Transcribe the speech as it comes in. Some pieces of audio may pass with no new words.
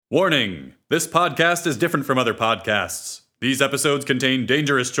Warning! This podcast is different from other podcasts. These episodes contain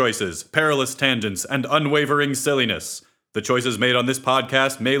dangerous choices, perilous tangents, and unwavering silliness. The choices made on this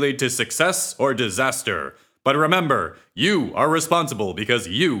podcast may lead to success or disaster. But remember, you are responsible because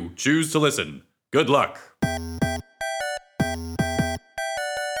you choose to listen. Good luck.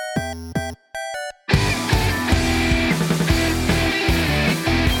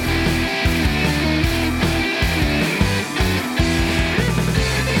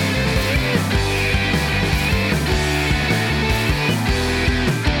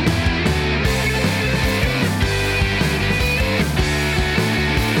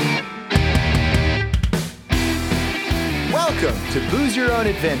 Welcome to Booze Your Own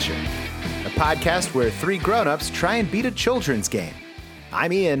Adventure, a podcast where three grown-ups try and beat a children's game.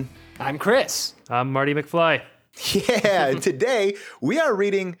 I'm Ian. I'm Chris. I'm Marty McFly. Yeah, and today we are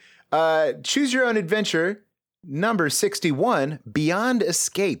reading Choose Your Own Adventure, number 61, Beyond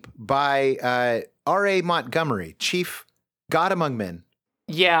Escape by R.A. Montgomery, Chief God Among Men.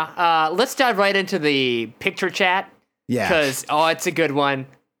 Yeah, let's dive right into the picture chat. Yeah. Because, it's a good one.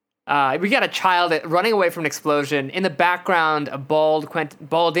 We got a child running away from an explosion. In the background, a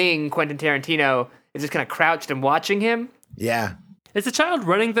balding Quentin Tarantino is just kind of crouched and watching him. Yeah. Is the child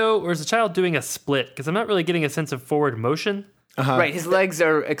running, though, or is the child doing a split? Because I'm not really getting a sense of forward motion. Uh-huh. Right, his legs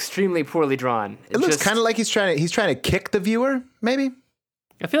are extremely poorly drawn. It looks kind of like he's trying to kick the viewer, maybe?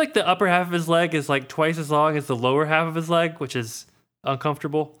 I feel like the upper half of his leg is like twice as long as the lower half of his leg, which is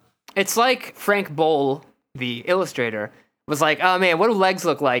uncomfortable. It's like Frank Boll, the illustrator, was like, oh man, what do legs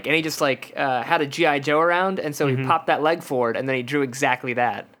look like? And he just had a G.I. Joe around, and so he popped that leg forward, and then he drew exactly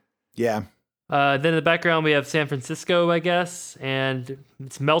that. Yeah. Then in the background, we have San Francisco, I guess, and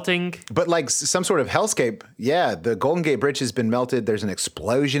it's melting. But like some sort of hellscape. Yeah, the Golden Gate Bridge has been melted. There's an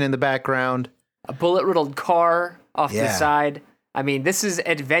explosion in the background. A bullet-riddled car off to the Yeah. side. I mean, this is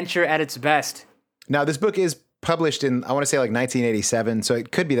adventure at its best. Now, this book is published in, I want to say, like 1987. So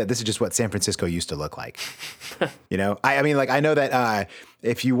it could be that this is just what San Francisco used to look like. You know, I mean, like, I know that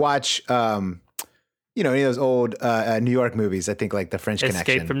if you watch, any of those old New York movies, I think like The French Connection.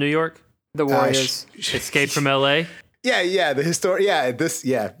 Escape from New York. The Warriors. Escape from L.A. Yeah, you're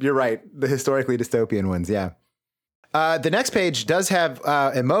right. The historically dystopian ones, yeah. The next page does have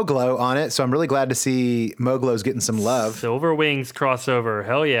a Moglo on it, so I'm really glad to see Moglo's getting some love. Silver Wings crossover.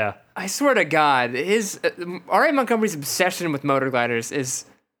 Hell yeah. I swear to God, his R.A. Montgomery's obsession with motor gliders is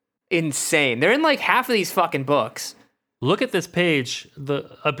insane. They're in like half of these fucking books. Look at this page.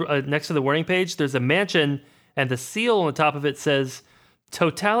 Next to the warning page, there's a mansion, and the seal on the top of it says,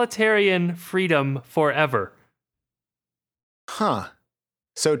 "Totalitarian freedom forever." Huh.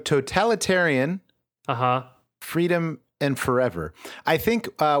 So totalitarian, freedom and forever. I think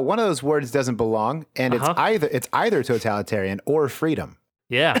one of those words doesn't belong, and it's either totalitarian or freedom.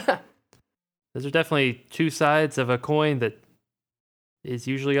 Yeah. Those are definitely two sides of a coin that is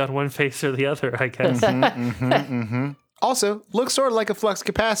usually on one face or the other, I guess. Also, looks sort of like a flux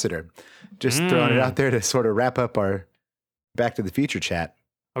capacitor. Just throwing it out there to sort of wrap up our Back to the Future chat.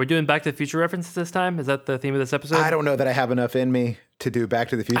 Are we doing Back to the Future references this time? Is that the theme of this episode? I don't know that I have enough in me to do Back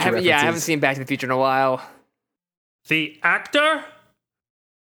to the Future references. Yeah, I haven't seen Back to the Future in a while. The actor?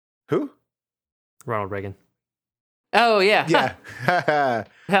 Who? Ronald Reagan. Oh, yeah. Yeah.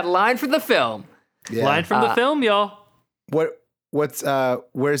 That line from the film. Yeah. Line from the film, y'all. Where's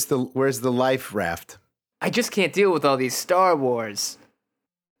the life raft? I just can't deal with all these Star Wars.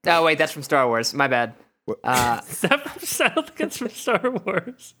 Oh, wait, that's from Star Wars. My bad. Is that from, I don't think it's from Star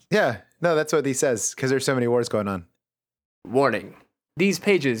Wars. Yeah, no, that's what he says, because there's so many wars going on. Warning. These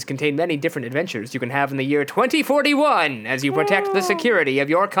pages contain many different adventures you can have in the year 2041 as you protect the security of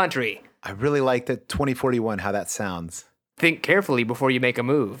your country. I really like that 2041, how that sounds. Think carefully before you make a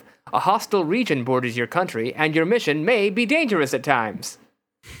move. A hostile region borders your country, and your mission may be dangerous at times.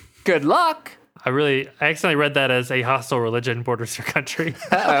 Good luck! I accidentally read that as a hostile religion borders your country.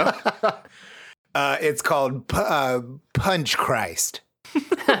 Uh-oh. It's called Punch Christ.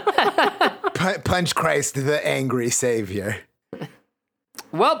 Punch Christ, the angry savior.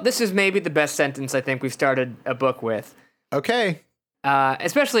 Well, this is maybe the best sentence I think we've started a book with. Okay.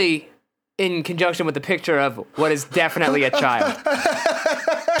 Especially in conjunction with the picture of what is definitely a child.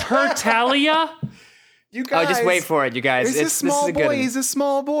 Tertalia? You guys. Oh, just wait for it, you guys. This is a good one. He's a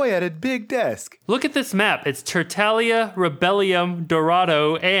small boy at a big desk. Look at this map. It's Tertalia, Rebellium,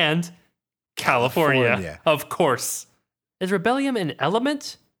 Dorado, and California. Of course. Is Rebellium an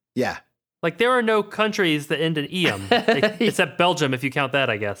element? Yeah. Like, there are no countries that end in "ium," except Belgium, if you count that,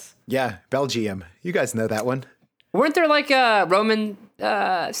 I guess. Yeah, Belgium. You guys know that one. Weren't there like Roman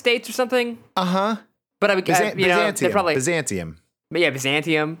states or something? Uh-huh. But they're probably Byzantium. But yeah,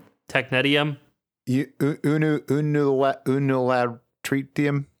 Byzantium. Technetium,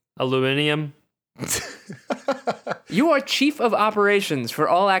 Unilatritium. aluminium. You are chief of operations for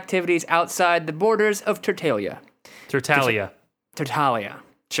all activities outside the borders of Tertalia. Tertalia. Tertalia.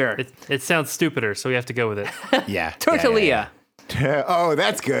 Sure. It sounds stupider, so we have to go with it. Yeah. Tertalia. Yeah. Oh,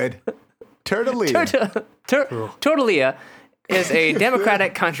 that's good. Tertalia. Tertalia is a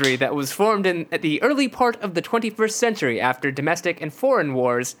democratic country that was formed in the early part of the 21st century after domestic and foreign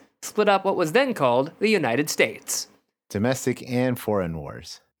wars split up what was then called the United States. Domestic and foreign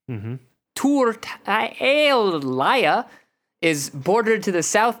wars. Tertalia is bordered to the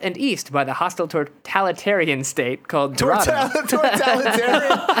south and east by the hostile totalitarian state called Dorado.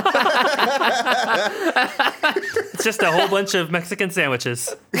 Totalitarian. It's just a whole bunch of Mexican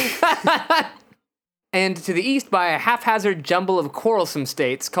sandwiches. And to the east by a haphazard jumble of quarrelsome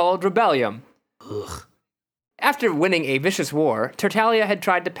states called Rebellium. After winning a vicious war, Tertalia had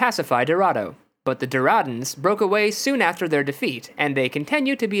tried to pacify Dorado, but the Doradans broke away soon after their defeat, and they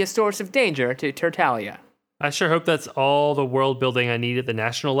continue to be a source of danger to Tertalia. I sure hope that's all the world building I need at the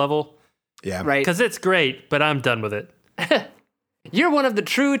national level. Yeah. Right? Because it's great, but I'm done with it. You're one of the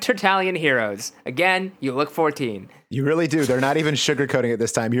true Tertalian heroes. Again, you look 14. You really do. They're not even sugarcoating it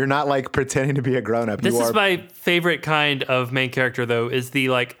this time. You're not like pretending to be a grown-up. This is my favorite kind of main character, though, is the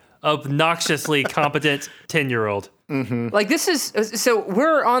like obnoxiously competent 10-year-old. Like this is so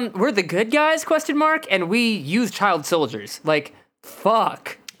we're the good guys ? And we use child soldiers. Like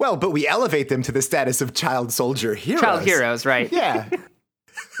fuck. Well, but we elevate them to the status of child soldier heroes. Child heroes, right? Yeah.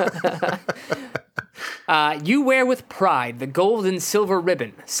 You wear with pride the gold and silver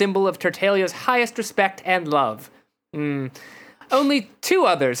ribbon, symbol of Tertalia's highest respect and love. Only 2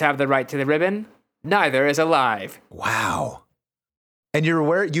 others have the right to the ribbon. Neither is alive. Wow. And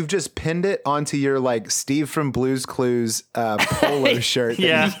you've just pinned it onto your like Steve from Blue's Clues polo shirt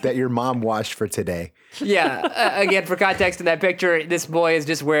that your mom washed for today. Yeah. Again, for context in that picture, this boy is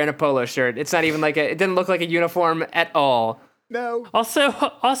just wearing a polo shirt. It's not even like it didn't look like a uniform at all. No.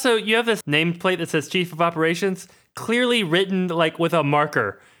 Also, you have this nameplate that says Chief of Operations, clearly written like with a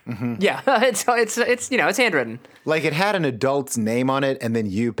marker. Yeah, it's handwritten. Like it had an adult's name on it, and then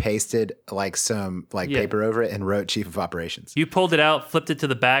you pasted like some paper over it and wrote Chief of Operations. You pulled it out, flipped it to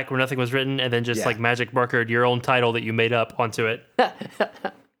the back where nothing was written, and then just like magic markered your own title that you made up onto it.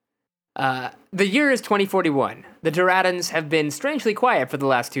 The year is 2041. The Doradans have been strangely quiet for the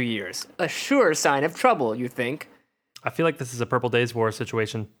last 2 years. A sure sign of trouble, you think. I feel like this is a Purple Days War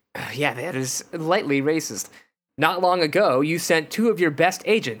situation. Yeah, that is lightly racist. Not long ago, you sent 2 of your best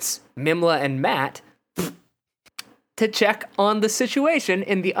agents, Mimla and Matt, to check on the situation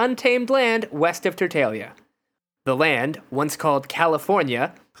in the untamed land west of Tertalia. The land, once called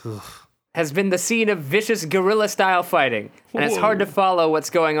California, has been the scene of vicious guerrilla-style fighting, and it's hard to follow what's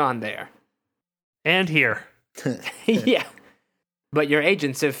going on there. And here. Yeah. But your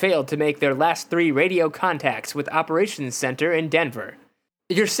agents have failed to make their last 3 radio contacts with Operations Center in Denver.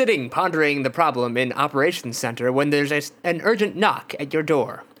 You're sitting pondering the problem in Operations Center when there's an urgent knock at your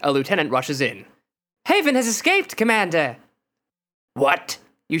door. A lieutenant rushes in. Haven has escaped, Commander! What?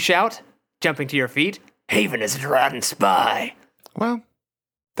 You shout, jumping to your feet. Haven is a Doradan spy. Well,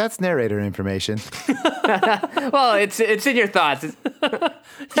 that's narrator information. Well, it's in your thoughts.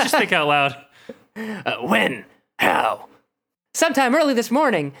 Just think out loud. When? How? Sometime early this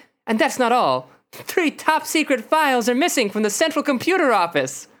morning, and that's not all. 3 top-secret files are missing from the central computer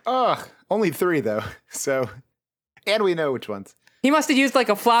office. Ugh, only 3 though. So, and we know which ones. He must have used like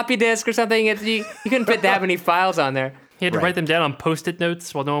a floppy disk or something. You couldn't fit that many files on there. He had to write them down on Post-it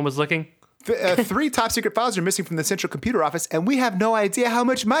notes while no one was looking. 3 top secret files are missing from the central computer office, and we have no idea how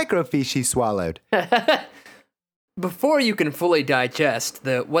much microfiche he swallowed. Before you can fully digest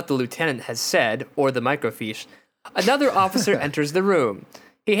what the lieutenant has said, or the microfiche, another officer enters the room.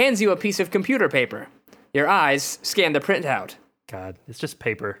 He hands you a piece of computer paper. Your eyes scan the printout. God, it's just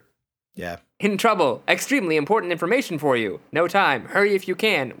paper. Yeah. In trouble. Extremely important information for you. No time. Hurry if you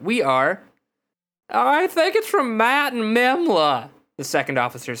can. We are... I think it's from Matt and Mimla, the second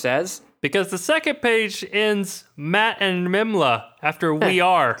officer says. Because the second page ends Matt and Mimla after we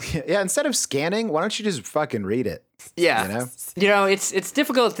are. Yeah, instead of scanning, why don't you just fucking read it? Yeah. You know, it's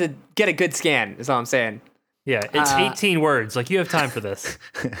difficult to get a good scan, is all I'm saying. Yeah, it's 18 words. Like, you have time for this.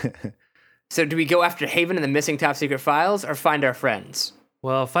 So do we go after Haven and the missing top secret files, or find our friends?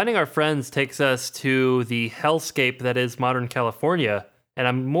 Well, finding our friends takes us to the hellscape that is modern California, and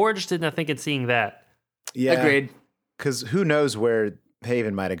I'm more interested in, I think, in seeing that. Yeah. Agreed. Because who knows where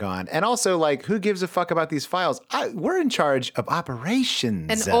Haven might have gone. And also, like, who gives a fuck about these files? We're in charge of operations.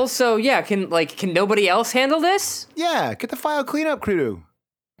 And also, yeah, can nobody else handle this? Yeah, get the file cleanup crew.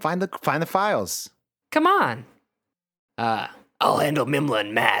 Find the files. Come on. I'll handle Mimla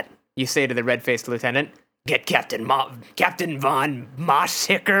and Matt, you say to the red-faced lieutenant. Get Captain Von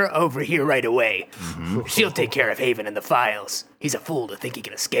Mosshicker over here right away. Mm-hmm. She'll take care of Haven and the files. He's a fool to think he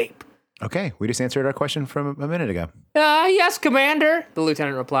can escape. Okay, we just answered our question from a minute ago. Yes, Commander, the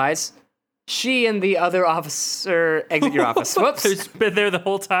lieutenant replies. She and the other officer exit your office. Whoops. Who's been there the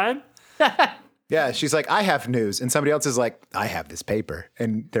whole time? Yeah, she's like, I have news. And somebody else is like, I have this paper.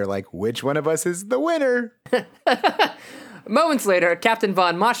 And they're like, which one of us is the winner? Moments later, Captain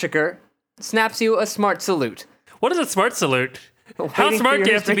Von Mosshicker snaps you a smart salute. What is a smart salute? How smart do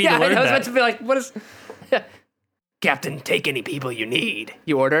you have to be to learn I was that? about to be like, what is... Captain, take any people you need,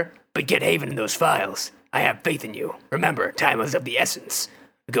 you order. But get Haven in those files. I have faith in you. Remember, time is of the essence.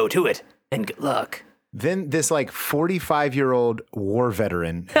 Go to it, and good luck. Then this like 45-year-old war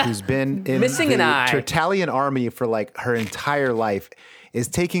veteran who's been in Missing the an eye. Tertullian army for like her entire life is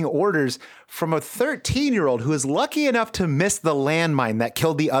taking orders from a 13-year-old who is lucky enough to miss the landmine that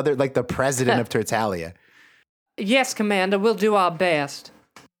killed the president of Tertalia. Yes, Commander, we'll do our best.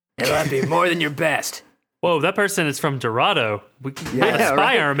 It'll have to be more than your best. Whoa, that person is from Dorado. We have a spy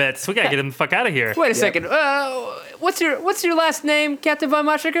right. in our midst. We gotta get him the fuck out of here. Wait a second. What's your last name, Captain Von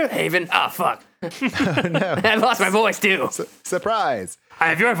Mosshicker? Haven. Ah, fuck. No. I lost my voice too. Surprise. I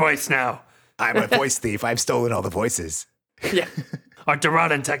have your voice now. I'm a voice thief. I've stolen all the voices. Yeah. Our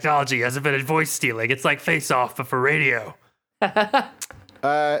Doradan technology has invented voice stealing. It's like Face Off, but for radio.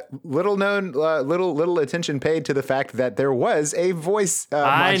 Little attention paid to the fact that there was a voice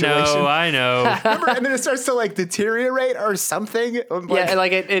modulation. I know. Remember? And then it starts to like deteriorate or something. Yeah,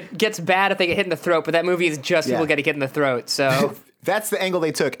 like it gets bad if they get hit in the throat, but that movie is just people getting hit in the throat, so... That's the angle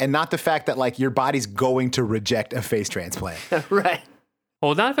they took, and not the fact that like your body's going to reject a face transplant. Right.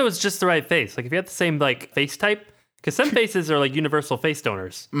 Well, not if it was just the right face. Like if you had the same like face type, because some faces are like universal face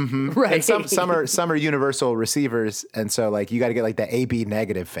donors. Mm-hmm. Right. And some are universal receivers, and so like you got to get like the AB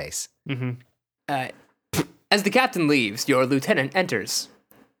negative face. Mm-hmm. As the captain leaves, your lieutenant enters.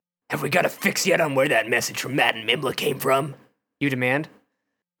 Have we got a fix yet on where that message from Matt and Mimla came from? You demand.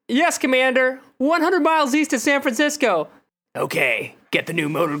 Yes, Commander. 100 miles east of San Francisco. Okay, get the new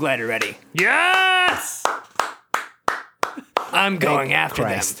motor glider ready. Yes! I'm going after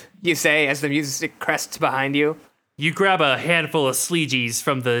them, you say as the music crests behind you. You grab a handful of sleegies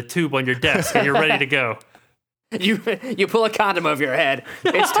from the tube on your desk and you're ready to go. You pull a condom over your head.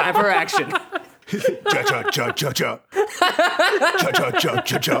 It's time for action. Cha-cha-cha-cha-cha.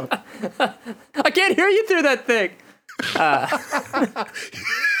 Cha-cha-cha-cha-cha. I can't hear you through that thing.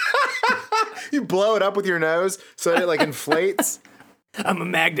 You blow it up with your nose so it like inflates. I'm a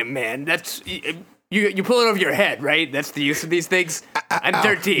Magnum man. That's you pull it over your head, right? That's the use of these things. I'm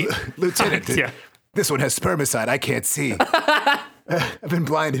 13. Lieutenant, Yeah. this one has spermicide. I can't see. I've been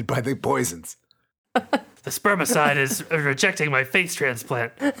blinded by the poisons. The spermicide is rejecting my face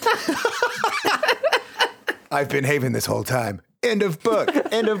transplant. I've been Haven this whole time. End of book.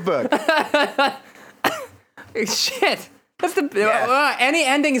 End of book. Shit. That's any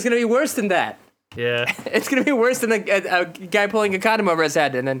ending is gonna be worse than that. Yeah. It's gonna be worse than a guy pulling a condom over his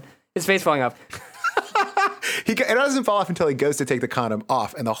head and then his face falling off. It doesn't fall off until he goes to take the condom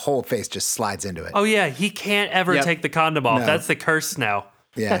off, and the whole face just slides into it. Oh, yeah. He can't ever take the condom off. No. That's the curse now.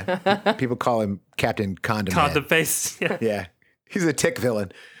 Yeah. People call him Captain Condom. Condom face. Yeah. Yeah. He's a tick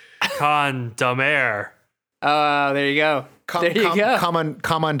villain. Condomaire. Oh, there you go. There you go.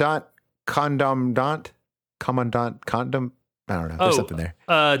 Commandant. Condom. I don't know. There's something there.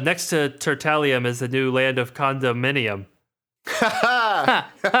 Next to Tertullium is the new land of condominium.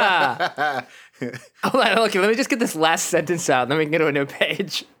 Hold on, okay, let me just get this last sentence out, then we can go to a new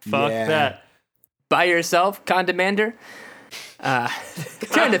page. Fuck Yeah. that. By yourself, Condomander.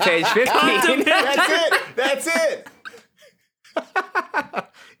 Turn to page 15. That's it.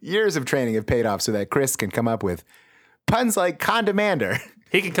 Years of training have paid off so that Chris can come up with puns like Condomander.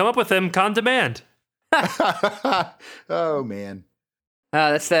 He can come up with them condemand. Oh, man.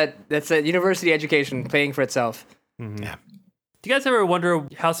 That's that university education paying for itself. Mm-hmm. Yeah. Do you guys ever wonder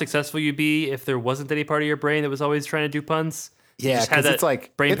how successful you'd be if there wasn't any part of your brain that was always trying to do puns? Yeah, just had because that it's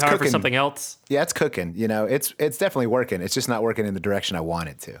like brain it's power cooking. for something else. Yeah, it's cooking. You know, it's definitely working. It's just not working in the direction I want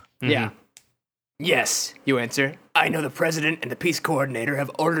it to. Mm-hmm. Yeah. Yes, you answer. I know the president and the peace coordinator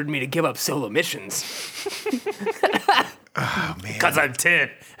have ordered me to give up solo missions. Oh man, Because I'm 10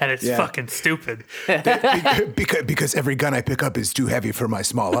 and it's fucking stupid. because every gun I pick up is too heavy for my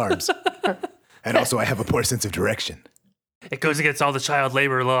small arms, and also I have a poor sense of direction. It goes against all the child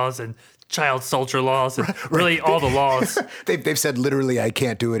labor laws and child soldier laws and really all the laws. They've said literally, I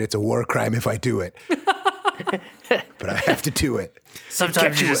can't do it. It's a war crime if I do it. But I have to do it.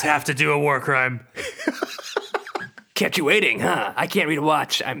 Sometimes you just have to do a war crime. Kept you waiting, huh? I can't read a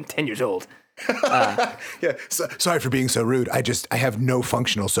watch. I'm 10 years old. Yeah. Sorry for being so rude. I have no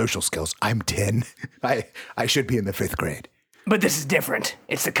functional social skills. I'm 10. I should be in the 5th grade. But this is different.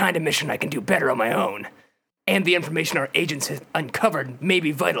 It's the kind of mission I can do better on my own. And the information our agents have uncovered may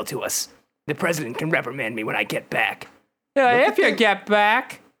be vital to us. The president can reprimand me when I get back. If you get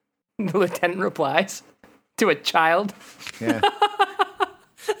back, the lieutenant replies to a child. Yeah.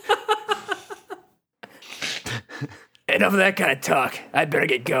 Enough of that kind of talk. I'd better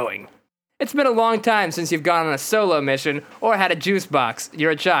get going. It's been a long time since you've gone on a solo mission or had a juice box.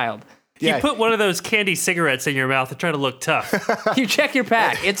 You're a child. Yeah. You put one of those candy cigarettes in your mouth and try to look tough. You check your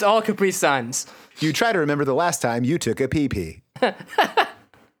pack. It's all Capri Suns. You try to remember the last time you took a pee-pee.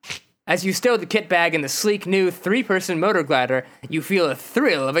 As you stow the kit bag in the sleek new 3-person motor glider, you feel a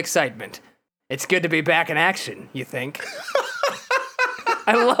thrill of excitement. It's good to be back in action, you think.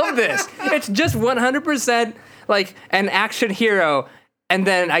 I love this. It's just 100% like an action hero, and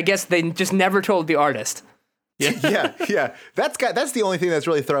then I guess they just never told the artist. Yeah. That's the only thing that's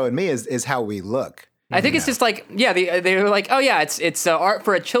really throwing me is how we look. I think it's just like, they were like, oh yeah, it's art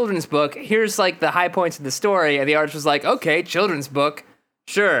for a children's book. Here's like the high points of the story, and the artist was like, okay, children's book,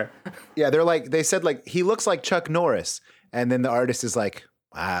 sure. Yeah, they said like he looks like Chuck Norris, and then the artist is like,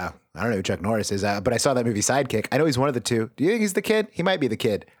 I don't know who Chuck Norris is, but I saw that movie Sidekick. I know he's one of the two. Do you think he's the kid? He might be the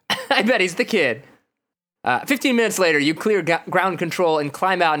kid. I bet he's the kid. 15 minutes later, you clear ground control and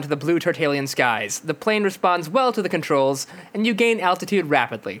climb out into the blue Tertullian skies. The plane responds well to the controls, and you gain altitude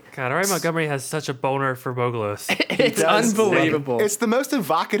rapidly. God, R.A. Montgomery has such a boner for Bogalos. It's unbelievable. It's the most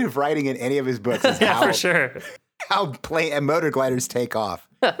evocative writing in any of his books. Is Yeah, how, for sure. How plane and motor gliders take off.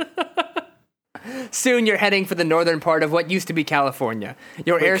 Soon you're heading for the northern part of what used to be California.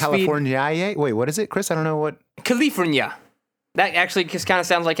 Your airspeed... California? Wait, what is it, Chris? I don't know what... California. That actually just kind of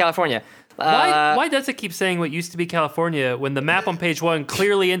sounds like California. Why does it keep saying what used to be California when the map on page 1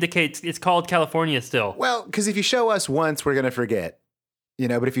 clearly indicates it's called California still? Well, because if you show us once, we're going to forget.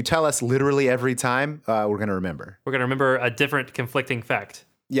 But if you tell us literally every time, we're going to remember. We're going to remember a different conflicting fact.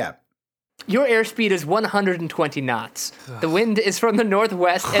 Yeah. Your airspeed is 120 knots. The wind is from the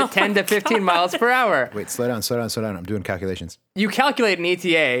northwest at 10 to 15 miles per hour. Wait, slow down. I'm doing calculations. You calculate an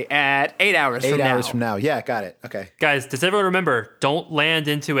ETA at 8 hours from now. 8 hours from now. Yeah, got it. Okay. Guys, does everyone remember, don't land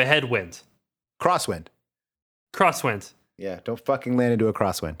into a headwind. Crosswind. Yeah, don't fucking land into a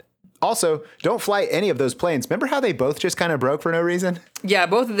crosswind. Also, don't fly any of those planes. Remember how they both just kind of broke for no reason? Yeah,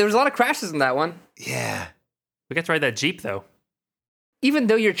 there was a lot of crashes in that one. Yeah. We got to ride that Jeep, though. Even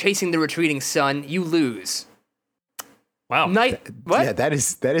though you're chasing the retreating sun, you lose. Wow. What? Yeah, that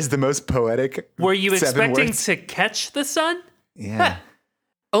is the most poetic. Were you 7 expecting words. to catch the sun? Yeah.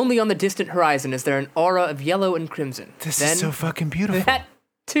 Only on the distant horizon is there an aura of yellow and crimson. This then is so fucking beautiful. that,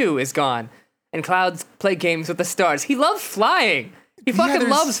 too, is gone. And clouds play games with the stars. He loves flying. He fucking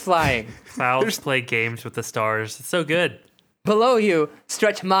loves flying. Clouds play games with the stars. It's so good. Below you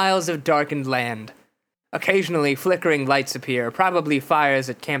stretch miles of darkened land. Occasionally, flickering lights appear, probably fires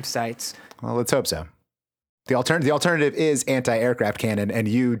at campsites. Well, let's hope so. The alternative is anti-aircraft cannon, and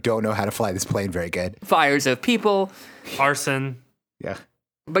you don't know how to fly this plane very good. Fires of people. Arson. Yeah.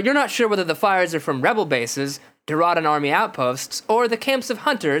 But you're not sure whether the fires are from rebel bases, Duradan army outposts, or the camps of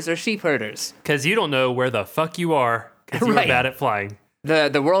hunters or sheep herders. Because you don't know where the fuck you are, because you're Right. bad at flying.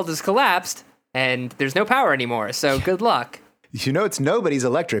 The world has collapsed, and there's no power anymore, so good luck. It's nobody's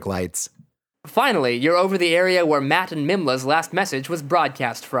electric lights. Finally, you're over the area where Matt and Mimla's last message was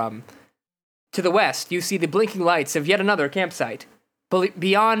broadcast from. To the west, you see the blinking lights of yet another campsite.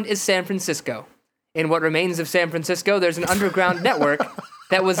 Beyond is San Francisco. In what remains of San Francisco, there's an underground network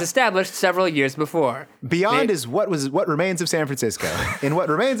that was established several years before. Beyond is what remains of San Francisco. In what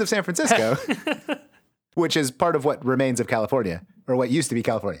remains of San Francisco, which is part of what remains of California, or what used to be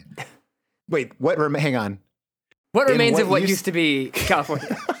California. Wait, hang on. What remains what of what used- used to be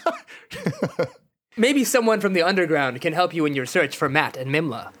California? Maybe someone from the underground can help you in your search for Matt and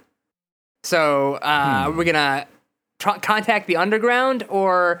Mimla. So, we're gonna contact the underground,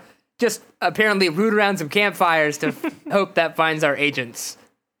 or just apparently root around some campfires to hope that finds our agents?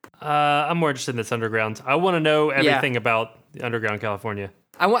 I'm more interested in this underground. I want to know everything about the underground California.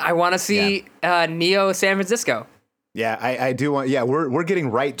 I want to see Neo San Francisco. Yeah, I do want. Yeah, we're getting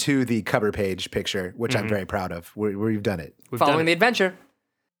right to the cover page picture, which I'm very proud of. We've done it. Following the adventure.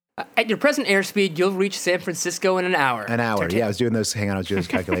 At your present airspeed, you'll reach San Francisco in an hour. An hour. Yeah, I was doing those. Hang on, I was doing those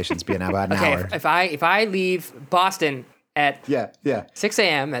calculations. Be about an Okay, hour. if I leave Boston at Yeah. 6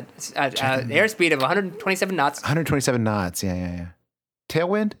 a.m. at airspeed of 127 knots. 127 knots. Yeah.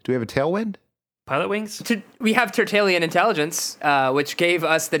 Tailwind? Do we have a tailwind? Pilot wings? We have Tertullian intelligence, which gave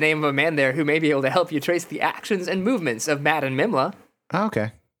us the name of a man there who may be able to help you trace the actions and movements of Matt and Mimla. Oh,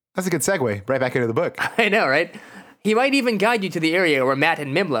 okay. That's a good segue right back into the book. I know, right? He might even guide you to the area where Matt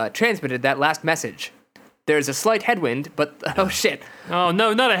and Mimla transmitted that last message. There's a slight headwind, but oh shit. Oh,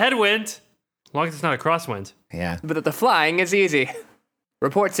 no, not a headwind. As long as it's not a crosswind. Yeah. But the flying is easy.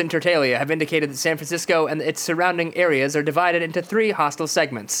 Reports in Tertalia have indicated that San Francisco and its surrounding areas are divided into 3 hostile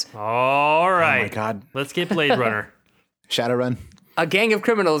segments. All right. Oh my God. Let's get Blade Runner. Shadowrun. A gang of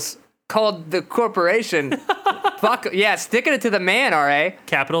criminals called the Corporation. Fuck, yeah, sticking it to the man, R.A.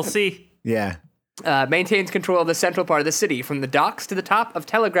 Capital C. Yeah. Maintains control of the central part of the city, from the docks to the top of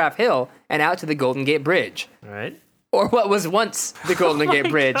Telegraph Hill and out to the Golden Gate Bridge. All right. Or what was once the Golden Gate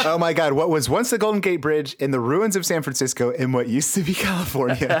Bridge. Oh my God. What was once the Golden Gate Bridge in the ruins of San Francisco in what used to be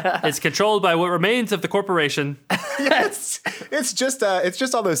California. It's controlled by what remains of the corporation. Yes. It's just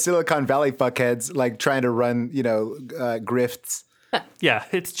all those Silicon Valley fuckheads like trying to run, grifts. Yeah,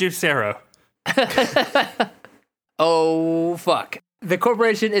 it's Juicero. Oh, fuck. The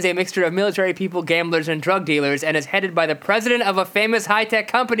corporation is a mixture of military people, gamblers, and drug dealers, and is headed by the president of a famous high-tech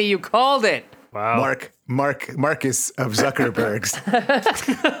company. You called it. Wow. Marcus of Zuckerberg's.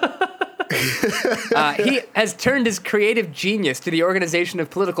 He has turned his creative genius to the organization of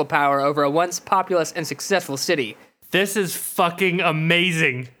political power over a once populous and successful city. This is fucking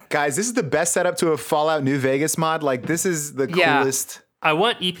amazing. Guys, this is the best setup to a Fallout New Vegas mod. Like, this is the coolest. I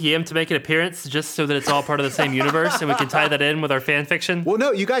want EPM to make an appearance just so that it's all part of the same universe and we can tie that in with our fan fiction. Well,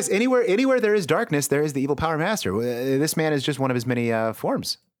 no, you guys, anywhere there is darkness, there is the evil power master. This man is just one of his many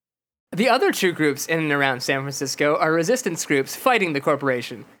forms. The other 2 groups in and around San Francisco are resistance groups fighting the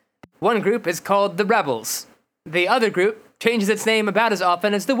corporation. One group is called the Rebels. The other group changes its name about as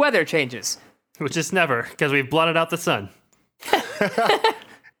often as the weather changes. Which is never, because we've blotted out the sun.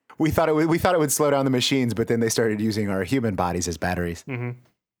 We thought it would slow down the machines, but then they started using our human bodies as batteries. Mm-hmm.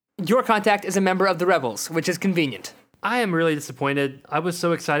 Your contact is a member of the Rebels, which is convenient. I am really disappointed. I was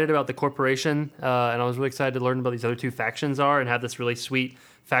so excited about the corporation, and I was really excited to learn about these other 2 factions and have this really sweet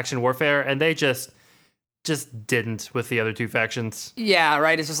faction warfare, and they just didn't with the other 2 factions. Yeah,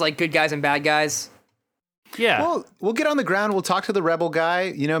 right? It's just like good guys and bad guys. Yeah. Well, we'll get on the ground. We'll talk to the rebel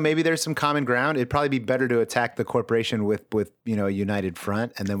guy. Maybe there's some common ground. It'd probably be better to attack the corporation with a united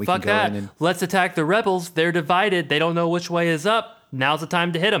front, and then we Fuck can go that. in and... Let's attack the rebels. They're divided. They don't know which way is up. Now's the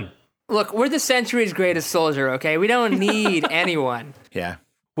time to hit them. Look, we're the century's greatest soldier, okay? We don't need anyone. Yeah.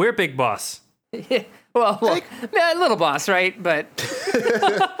 We're Big Boss. Well, little boss, right? But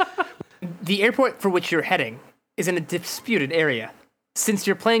the airport for which you're heading is in a disputed area. Since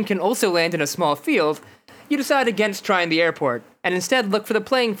your plane can also land in a small field, you decide against trying the airport and instead look for the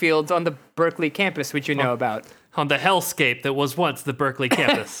playing fields on the Berkeley campus, which you know about. On the hellscape that was once the Berkeley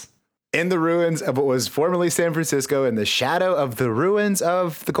campus. In the ruins of what was formerly San Francisco, in the shadow of the ruins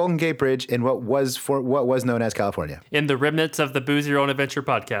of the Golden Gate Bridge, in what was known as California. In the remnants of the Booze Your Own Adventure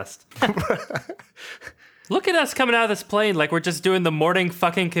podcast. Look at us coming out of this plane like we're just doing the morning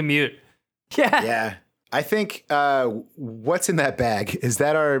fucking commute. Yeah. Yeah. I think, what's in that bag? Is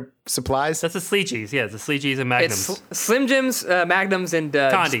that our supplies? That's the Sleegies. Yeah, it's the Sleegies and Magnums. It's Slim Jims, Magnums, and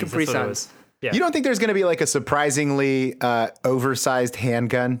Condis, Capri that's what it Suns. was. Yeah. You don't think there's going to be like a surprisingly oversized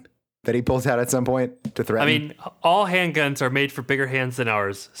handgun that he pulls out at some point to threaten? I mean, all handguns are made for bigger hands than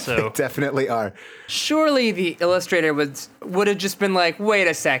ours, so... Definitely are. Surely the illustrator would have just been like, wait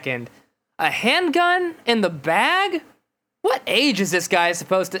a second, a handgun in the bag? What age is this guy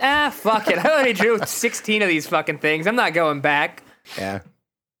supposed to... fuck it. I already drew 16 of these fucking things. I'm not going back. Yeah.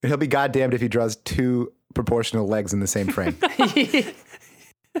 He'll be goddamned if he draws 2 proportional legs in the same frame.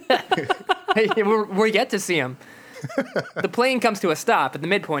 We're yet to see him. The plane comes to a stop at the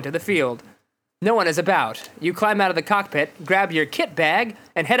midpoint of the field. No one is about. You climb out of the cockpit, grab your kit bag,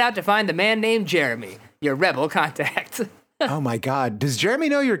 and head out to find the man named Jeremy, your rebel contact. Oh my God. Does Jeremy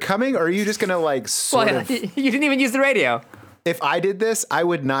know you're coming, or are you just going to like sort of... You didn't even use the radio. If I did this, I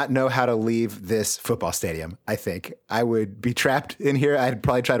would not know how to leave this football stadium, I think. I would be trapped in here. I'd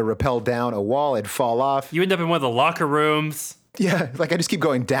probably try to rappel down a wall. I'd fall off. You end up in one of the locker rooms. Yeah, like I just keep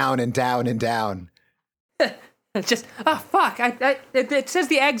going down and down and down. It's just, fuck. It says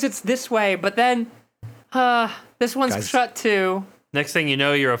the exit's this way, but then, this one's Guys. shut too. Next thing you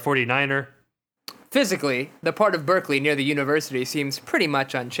know, you're a 49er. Physically, the part of Berkeley near the university seems pretty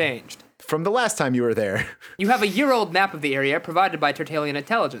much unchanged. From the last time you were there, You have a year-old map of the area provided by Tertullian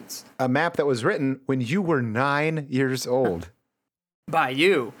Intelligence. a map that was written when you were 9 years old. By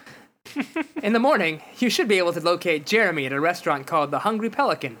you. In the morning, you should be able to locate Jeremy at a restaurant called the Hungry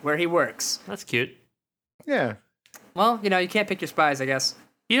Pelican, where he works. That's cute. Yeah. Well, you can't pick your spies, I guess.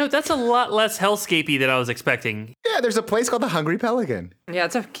 That's a lot less hellscapey than I was expecting. Yeah, there's a place called the Hungry Pelican. Yeah,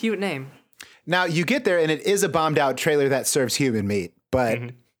 it's a cute name. Now, you get there, and it is a bombed-out trailer that serves human meat, but...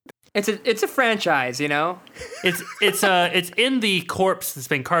 It's a franchise, It's in the corpse that's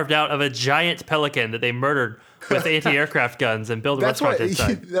been carved out of a giant pelican that they murdered with anti-aircraft guns and built a That's restaurant what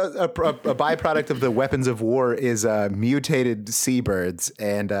inside. a byproduct of the weapons of war is mutated seabirds,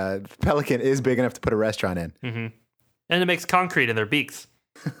 and pelican is big enough to put a restaurant in. And it makes concrete in their beaks.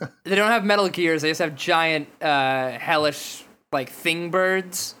 They don't have metal gears. They just have giant, hellish, thing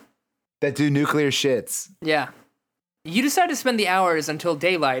birds. That do nuclear shits. Yeah. You decide to spend the hours until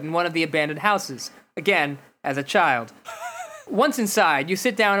daylight in one of the abandoned houses. Again, as a child. Once inside, you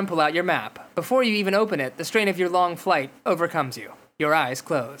sit down and pull out your map. Before you even open it, the strain of your long flight overcomes you. Your eyes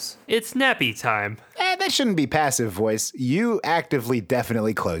close. It's nappy time. That shouldn't be passive voice. You actively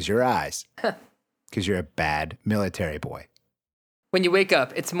definitely close your eyes. Because you're a bad military boy. When you wake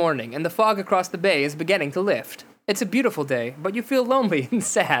up, it's morning, and the fog across the bay is beginning to lift. It's a beautiful day, but you feel lonely and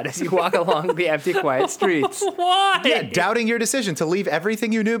sad as you walk along the empty, quiet streets. Why? Yeah, doubting your decision to leave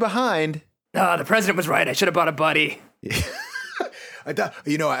everything you knew behind. The president was right. I should have bought a buddy. I thought,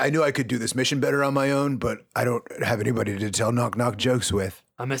 I knew I could do this mission better on my own, but I don't have anybody to tell knock-knock jokes with.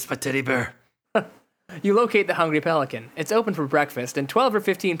 I miss my teddy bear. You locate the Hungry Pelican. It's open for breakfast, and 12 or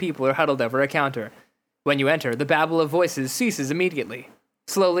 15 people are huddled over a counter. When you enter, the babble of voices ceases immediately.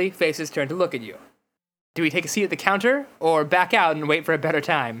 Slowly, faces turn to look at you. Do we take a seat at the counter, or back out and wait for a better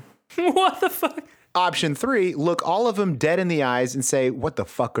time? What the fuck? Option 3, look all of them dead in the eyes and say, "What the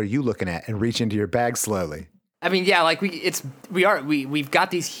fuck are you looking at?" and reach into your bag slowly. I mean, yeah, we've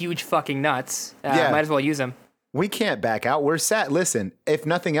got these huge fucking nuts. Might as well use them. We can't back out. We're sad. Listen, if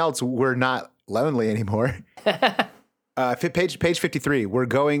nothing else, we're not lonely anymore. Page 53. We're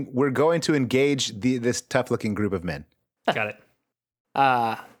going to engage this tough-looking group of men. Got it.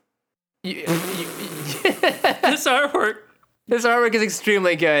 This artwork. This artwork is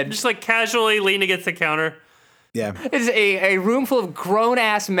extremely good. Just casually lean against the counter. Yeah. It's a room full of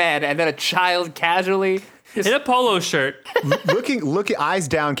grown-ass men and then a child casually. In a polo shirt. looking, eyes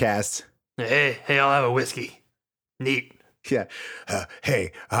downcast. Hey, I'll have a whiskey. Neat. Yeah.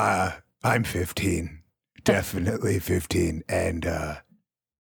 Hey, I'm 15. Definitely 15. And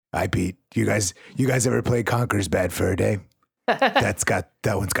I beat you guys. You guys ever play Conker's Bad Fur Day? That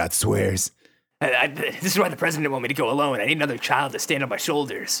one's got swears. This is why the president didn't want me to go alone. I need another child to stand on my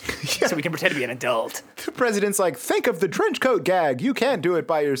shoulders so we can pretend to be an adult. The president's like, think of the trench coat gag. You can't do it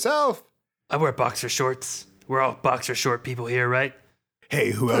by yourself. I wear boxer shorts. We're all boxer short people here, right?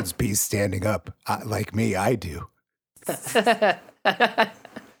 Hey, who else be standing up? Like me, I do.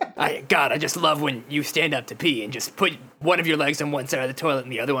 I just love when you stand up to pee and just put one of your legs on one side of the toilet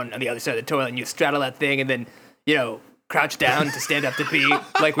and the other one on the other side of the toilet, and you straddle that thing and then, crouch down to stand up to pee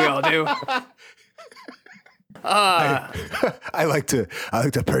like we all do. I like to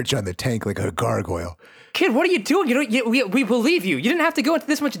perch on the tank like a gargoyle. Kid, what are you doing? We believe you. You didn't have to go into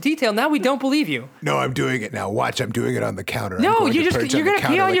this much detail. Now we don't believe you. No, I'm doing it now. Watch, I'm doing it on the counter. No, you're gonna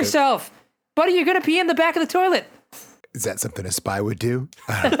pee on yourself. Buddy, you're gonna pee in the back of the toilet. Is that something a spy would do?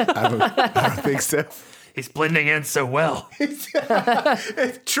 I don't think so. He's blending in so well.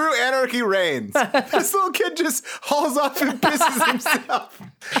 True anarchy reigns. This little kid just hauls off and pisses himself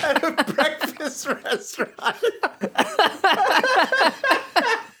at a breakfast restaurant.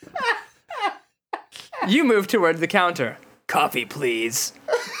 You move toward the counter. Coffee, please.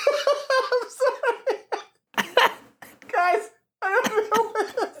 I'm sorry. Guys, I don't know why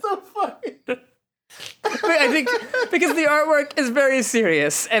that's so funny. I think because the artwork is very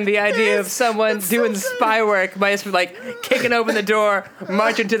serious, and the idea of someone doing spy work might just be kicking open the door,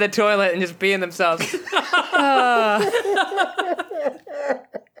 marching to the toilet, and just being themselves. Wait,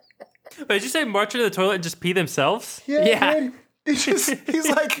 did you say march into the toilet and just pee themselves? Yeah. Man, he's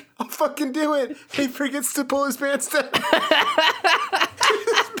like, I'll fucking do it. He forgets to pull his pants down.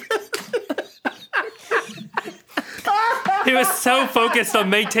 He was so focused on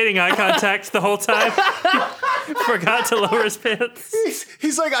maintaining eye contact the whole time, he forgot to lower his pants.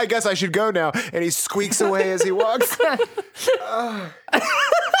 He's like, I guess I should go now. And he squeaks away as he walks.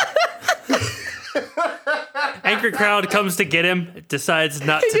 Angry crowd comes to get him, decides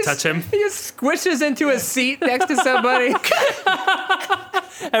not to touch him. He just squishes into a seat next to somebody.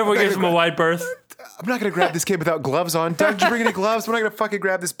 Everyone gives him a wide berth. I'm not going to grab this kid without gloves on. Doug, did you bring any gloves? I'm not going to fucking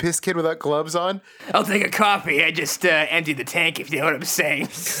grab this piss kid without gloves on. I'll take a coffee. I just emptied the tank, if you know what I'm saying.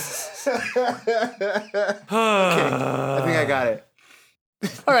 Okay, I think I got it.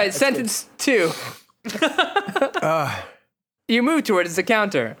 All right, sentence 2. You move towards the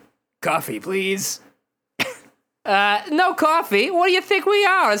counter. Coffee, please. No coffee? What do you think we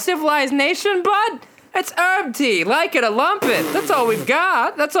are, a civilized nation, bud? It's herb tea. Like it or lump it. That's all we've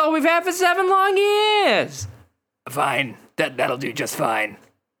got. That's all we've had for 7 long years. Fine. That'll do just fine.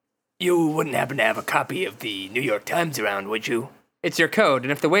 You wouldn't happen to have a copy of the New York Times around, would you? It's your code,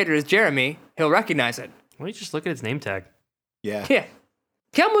 and if the waiter is Jeremy, he'll recognize it. Why don't you just look at his name tag? Yeah. Yeah.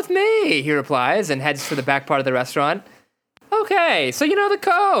 Come with me, he replies, and heads for the back part of the restaurant. Okay, so you know the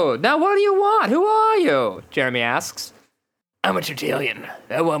code. Now what do you want? Who are you? Jeremy asks. I'm a Tertullian.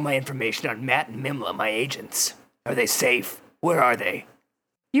 I want my information on Matt and Mimla, my agents. Are they safe? Where are they?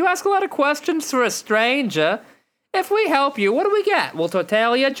 You ask a lot of questions for a stranger. If we help you, what do we get? Will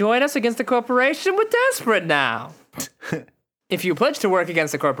Tortalia join us against the corporation? We're desperate now. If you pledge to work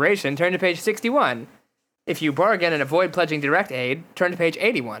against the corporation, turn to page 61. If you bargain and avoid pledging direct aid, turn to page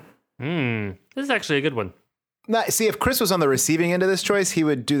 81. This is actually a good one. Now, see, if Chris was on the receiving end of this choice, he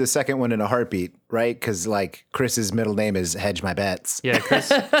would do the second one in a heartbeat, right? Because, like, Chris's middle name is Hedge My Bets. Yeah,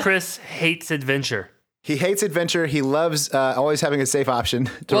 Chris hates adventure. He hates adventure. He loves always having a safe option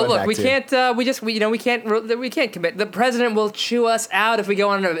to Well, run look, back we to. can't. We can't commit. The president will chew us out if we go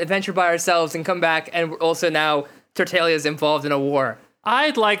on an adventure by ourselves and come back, and also now Tertalia's involved in a war.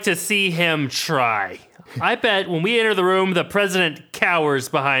 I'd like to see him try. I bet when we enter the room, the president cowers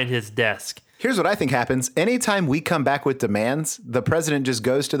behind his desk. Here's what I think happens. Anytime we come back with demands, the president just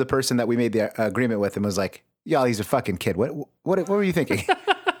goes to the person that we made the agreement with and was like, y'all, he's a fucking kid. What were you thinking?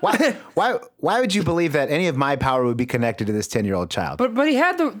 Why would you believe that any of my power would be connected to this 10-year-old child? But he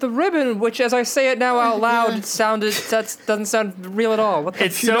had the ribbon, which, as I say it now out loud, doesn't sound real at all. What the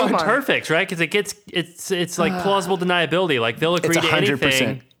It's so perfect, right? Because it's like plausible deniability. Like they'll agree It's to 100%.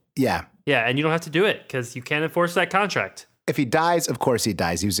 anything. Yeah. Yeah, and you don't have to do it because you can't enforce that contract. If he dies, of course he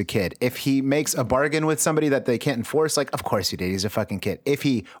dies. He was a kid. If he makes a bargain with somebody that they can't enforce, like, of course he did. He's a fucking kid. If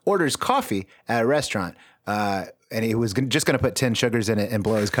he orders coffee at a restaurant and he was just going to put 10 sugars in it and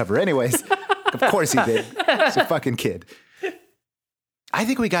blow his cover anyways, of course he did. He's a fucking kid. I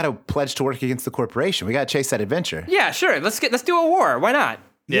think we got to pledge to work against the corporation. We got to chase that adventure. Yeah, sure. Let's do a war. Why not?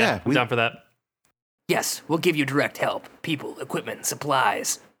 Yeah, I'm down for that. Yes, we'll give you direct help. People, equipment,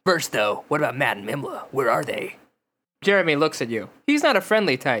 supplies. First, though, what about Matt and Mimla? Where are they? Jeremy looks at you. He's not a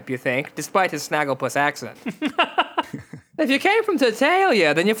friendly type, you think, despite his Snagglepuss accent. If you came from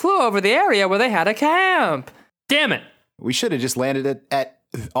Tertalia, then you flew over the area where they had a camp. Damn it. We should have just landed at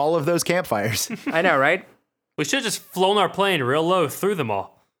all of those campfires. I know, right? We should have just flown our plane real low through them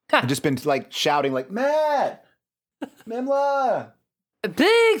all. And just been like shouting like, Matt, Mimla.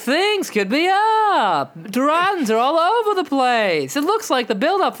 Big things could be up. Durans are all over the place. It looks like the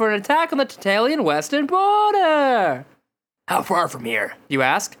buildup for an attack on the Tertalian western border. How far from here, you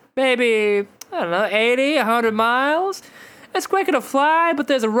ask? Maybe, I don't know, 80, 100 miles? It's quicker to fly, but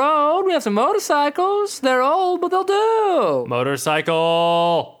there's a road. We have some motorcycles. They're old, but they'll do.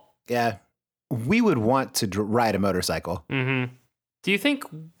 Motorcycle. Yeah. We would want to ride a motorcycle. Mm-hmm. Do you think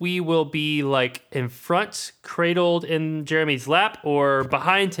we will be like in front, cradled in Jeremy's lap, or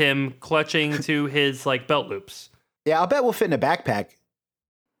behind him, clutching to his like belt loops? Yeah, I'll bet we'll fit in a backpack.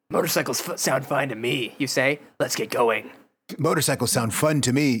 Motorcycles sound fine to me, you say. Let's get going. Motorcycles sound fun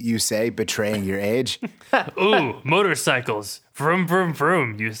to me, you say, betraying your age. Ooh, motorcycles. Vroom, vroom,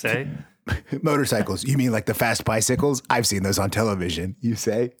 vroom, you say. Motorcycles, you mean like the fast bicycles? I've seen those on television, you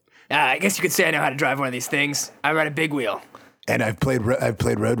say. I guess you could say I know how to drive one of these things. I ride a big wheel. And I've played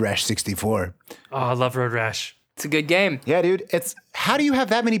Road Rash 64. Oh, I love Road Rash. It's a good game. Yeah, dude. How do you have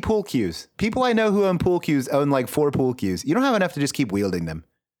that many pool cues? People I know who own pool cues own like 4 pool cues. You don't have enough to just keep wielding them.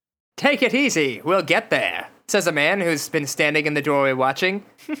 Take it easy. We'll get there, says a man who's been standing in the doorway watching.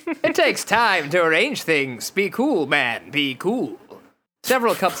 It takes time to arrange things. Be cool, man. Be cool.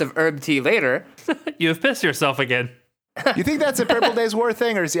 Several cups of herb tea later. You've pissed yourself again. You think that's a Purple Days War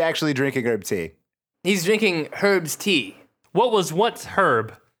thing, or is he actually drinking herb tea? He's drinking Herb's tea. What was once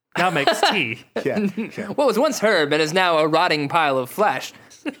herb now makes tea. Yeah. What was once herb and is now a rotting pile of flesh.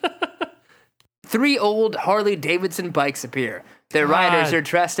 3 old Harley-Davidson bikes appear. Their riders are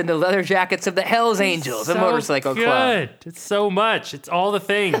dressed in the leather jackets of the Hells Angels, a motorcycle club. It's so much. It's all the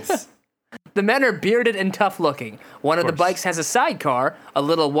things. The men are bearded and tough-looking. One of the bikes has a sidecar, a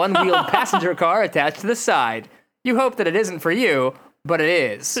little one-wheeled passenger car attached to the side. You hope that it isn't for you, but it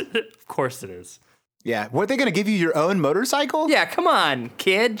is. Of course it is. Yeah. What, are they going to give you your own motorcycle? Yeah, come on,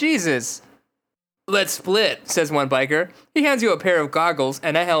 kid. Jesus. Let's split, says one biker. He hands you a pair of goggles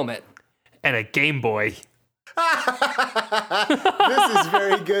and a helmet. And a Game Boy. This is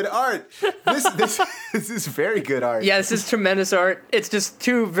very good art. This is very good art. Yeah, this is tremendous art. It's just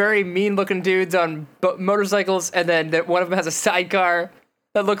two very mean-looking dudes on motorcycles, and then one of them has a sidecar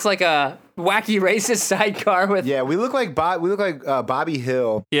that looks like a wacky racist sidecar with. Yeah, we look like Bobby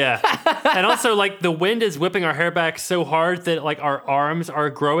Hill. Yeah. And also, like, the wind is whipping our hair back so hard that, like, our arms are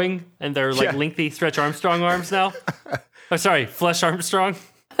growing and they're, like, lengthy Stretch Armstrong arms now. Oh, sorry, Flesh Armstrong.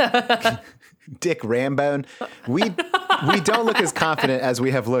 Dick Rambone. We don't look as confident as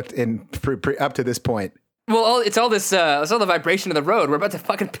we have looked in up to this point. Well, it's all the vibration of the road. We're about to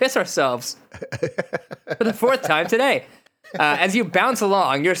fucking piss ourselves for the fourth time today. As you bounce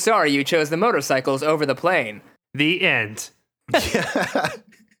along, you're sorry you chose the motorcycles over the plane. The end. The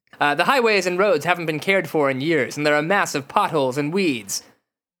highways and roads haven't been cared for in years, and there are massive potholes and weeds.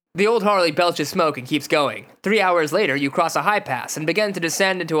 The old Harley belches smoke and keeps going. 3 hours later, you cross a high pass and begin to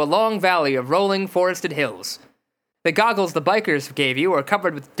descend into a long valley of rolling, forested hills. The goggles the bikers gave you are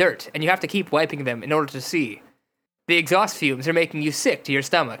covered with dirt, and you have to keep wiping them in order to see. The exhaust fumes are making you sick to your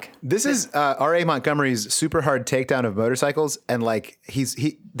stomach. This is R.A. Montgomery's super hard takedown of motorcycles, and like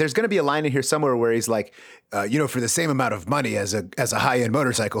there's going to be a line in here somewhere where he's like, for the same amount of money as a high end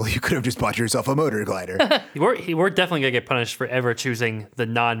motorcycle, you could have just bought yourself a motor glider. We're definitely gonna get punished for ever choosing the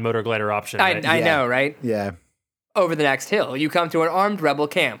non-motor glider option. Right? I know, right? Yeah. Over the next hill, you come to an armed rebel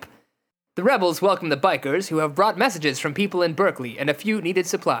camp. The rebels welcome the bikers, who have brought messages from people in Berkeley and a few needed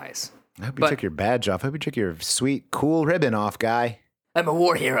supplies. I hope you took your badge off. I hope you took your sweet, cool ribbon off, guy. I'm a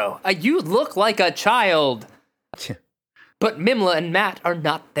war hero. You look like a child. But Mimla and Matt are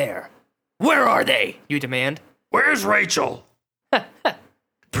not there. Where are they? You demand. Where's Rachel?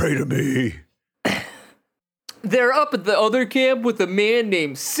 Pray to me. They're up at the other camp with a man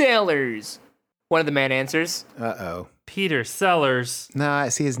named Sellers. One of the men answers. Uh-oh. Peter Sellers. No,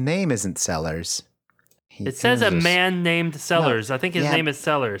 see, his name isn't Sellers. It says a man named Sellers. No, I think his name is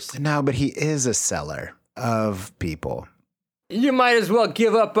Sellers. No, but he is a seller of people. You might as well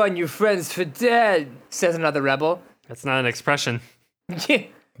give up on your friends for dead, says another rebel. That's not an expression.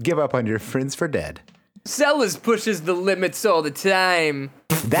 Give up on your friends for dead. Sellers pushes the limits all the time.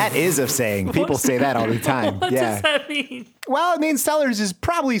 That is a saying. People say that all the time. What does that mean? Well, it means Sellers is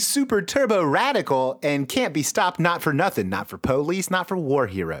probably super turbo radical and can't be stopped not for nothing. Not for police, not for war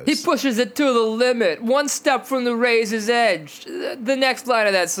heroes. He pushes it to the limit. One step from the razor's edge. The next line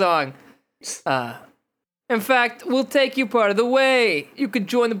of that song. In fact, we'll take you part of the way. You could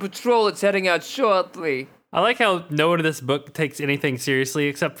join the patrol that's heading out shortly. I like how no one in this book takes anything seriously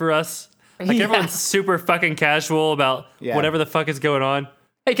except for us. Like, everyone's super fucking casual about whatever the fuck is going on.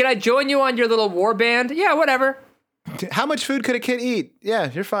 Hey, can I join you on your little war band? Yeah, whatever. How much food could a kid eat? Yeah,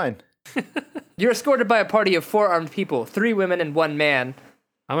 you're fine. You're escorted by a party of 4 armed people, 3 women and 1 man.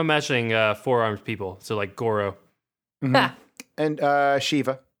 I'm imagining 4 armed people, so like Goro. Mm-hmm. And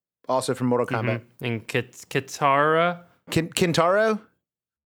Shiva, also from Mortal Kombat. Mm-hmm. And Kitara? Kintaro?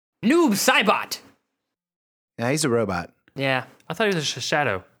 Noob Saibot! Yeah, he's a robot. Yeah. I thought he was a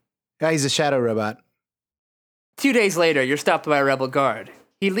shadow. Yeah, he's a shadow robot. 2 days later, you're stopped by a rebel guard.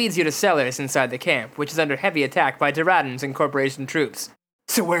 He leads you to Sellers inside the camp, which is under heavy attack by Duradans and Corporation troops.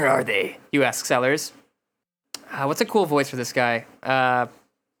 So where are they? You ask Sellers. What's a cool voice for this guy? I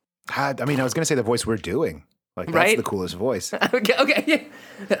mean, I was going to say the voice we're doing. Like, that's the coolest voice. Okay.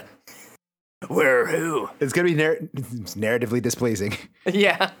 Where or who? It's going to be narratively displeasing.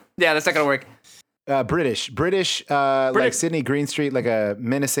 Yeah, that's not going to work. British, like Sydney Greenstreet, like a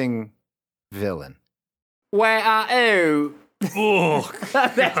menacing villain. Where are you?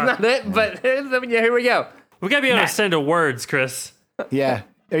 That's not it, but here we go. We gotta be able to send to words, Chris. Yeah.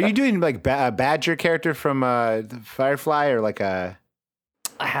 Are you doing like a Badger character from Firefly or like a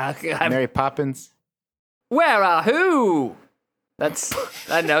Mary Poppins? Where are who? That's,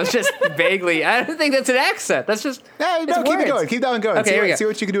 I don't know, it's just vaguely. I don't think that's an accent. That's just. No, keep it going. Keep that one going. Okay, see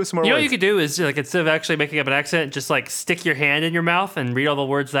what you can do with some more words. You know what words. you could do is, like, instead of actually making up an accent, just like stick your hand in your mouth and read all the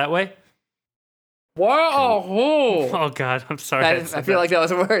words that way. Where are who? Oh, God, I'm sorry. I feel like that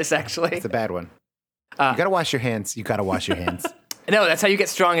was worse, actually. It's a bad one. You gotta wash your hands. You gotta wash your hands. No, that's how you get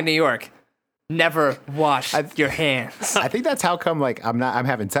strong in New York. Never wash your hands. I think that's how come like I'm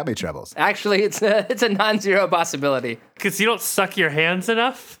having tummy troubles. Actually, it's a non-zero possibility. Because you don't suck your hands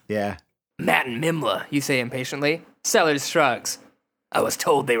enough? Yeah. Matt and Mimla, you say impatiently. Sellers shrugs. I was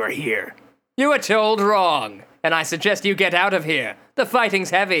told they were here. You were told wrong, and I suggest you get out of here. The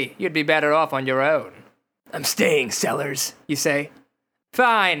fighting's heavy. You'd be better off on your own. I'm staying, Sellers, you say.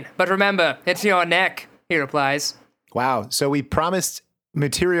 Fine, but remember, it's your neck, he replies. Wow. So we promised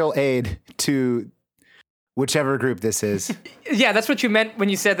material aid to whichever group this is. Yeah, that's what you meant when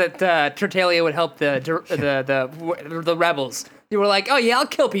you said that Tertalia would help the rebels. You were like, oh yeah, I'll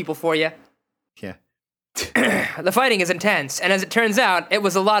kill people for you. Yeah. The fighting is intense, and as it turns out, it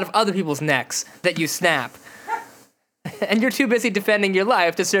was a lot of other people's necks that you snap. And you're too busy defending your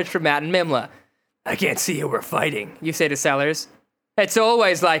life to search for Matt and Mimla. I can't see who we're fighting, you say to Sellers. It's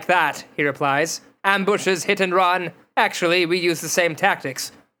always like that, he replies. Ambushes, hit and run. Actually, we use the same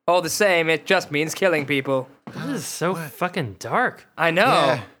tactics. All the same, it just means killing people. This is so fucking dark. I know.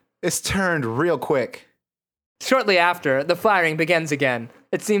 Yeah, it's turned real quick. Shortly after, the firing begins again.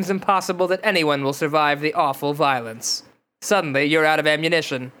 It seems impossible that anyone will survive the awful violence. Suddenly, you're out of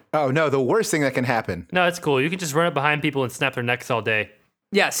ammunition. Oh no, the worst thing that can happen. No, it's cool. You can just run up behind people and snap their necks all day.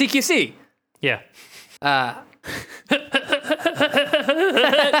 Yeah, CQC. Yeah.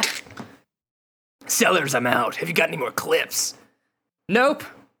 Sellers, I'm out. Have you got any more clips? Nope.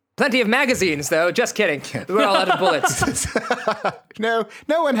 Plenty of magazines, though. Just kidding. We're all out of bullets.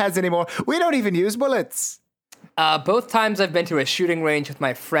 No one has any more. We don't even use bullets. Both times I've been to a shooting range with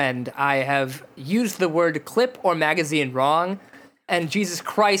my friend, I have used the word clip or magazine wrong. And Jesus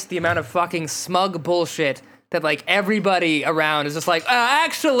Christ, the amount of fucking smug bullshit that, like, everybody around is just like,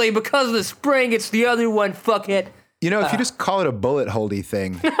 actually, because of the spring, it's the other one, fuck it. You know, if you just call it a bullet holdy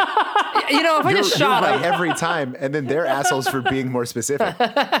thing, You know, if I just shot you're him. right every time, and then they're assholes for being more specific.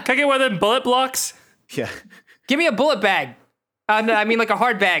 Can I get one of them bullet blocks? Yeah. Give me a bullet bag. No, I mean like a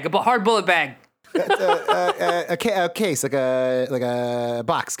hard bag, a hard bullet bag. A case, like a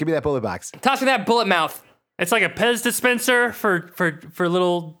box. Give me that bullet box. Toss me that bullet mouth. It's like a Pez dispenser for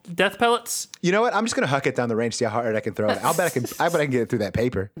little death pellets. You know what? I'm just gonna huck it down the range, see how hard I can throw it. I bet I can get it through that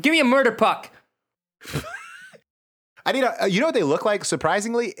paper. Give me a murder puck. I need you know what they look like?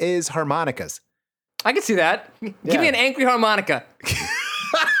 Surprisingly, is harmonicas. I can see that. Give me an angry harmonica.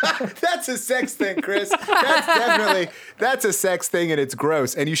 That's a sex thing, Chris. That's a sex thing, and it's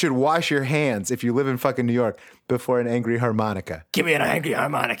gross. And you should wash your hands if you live in fucking New York before an angry harmonica. Give me an angry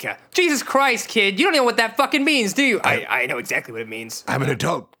harmonica. Jesus Christ, kid. You don't know what that fucking means, do you? I know exactly what it means. I'm an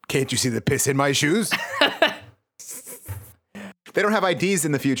adult. Can't you see the piss in my shoes? They don't have IDs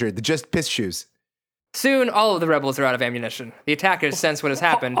in the future. They're just piss shoes. Soon, all of the rebels are out of ammunition. The attackers sense what has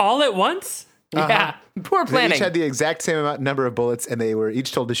happened. All at once? Yeah, poor They planning. each had the exact same number of bullets, and they were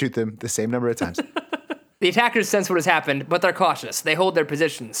each told to shoot them the same number of times. The attackers sense what has happened, but they're cautious. They hold their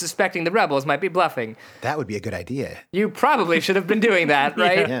position, suspecting the rebels might be bluffing. That would be a good idea. You probably should have been doing that,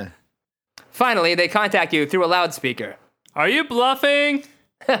 right? Yeah. Finally, they contact you through a loudspeaker. Are you bluffing?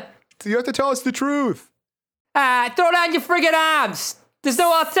 You have to tell us the truth. Throw down your friggin' arms! There's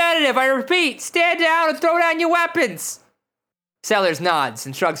no alternative, I repeat. Stand down and throw down your weapons! Sellers nods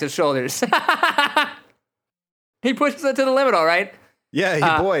and shrugs his shoulders. He pushes it to the limit, all right?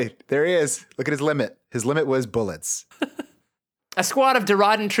 Yeah, boy, there he is. Look at his limit. His limit was bullets. A squad of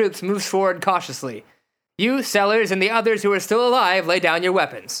Duradan troops moves forward cautiously. You, Sellers, and the others who are still alive lay down your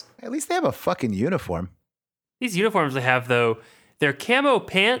weapons. At least they have a fucking uniform. These uniforms they have, though, they're camo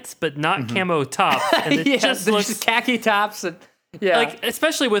pants, but not camo tops. And it Yeah, just they're looks just khaki tops. And, yeah. like,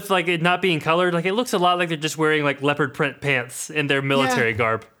 especially with like it not being colored, like it looks a lot like they're just wearing like leopard print pants in their military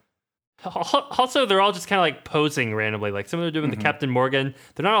garb. Also, they're all just kind of like posing randomly. Like some of them are doing the Captain Morgan.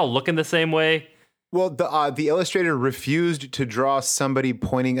 They're not all looking the same way. Well, the illustrator refused to draw somebody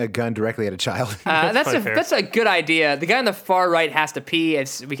pointing a gun directly at a child. That's a good idea. The guy on the far right has to pee,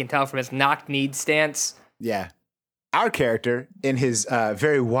 as we can tell from his knock-kneed stance. Yeah. Our character, in his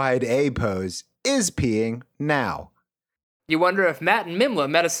very wide A pose, is peeing now. You wonder if Matt and Mimla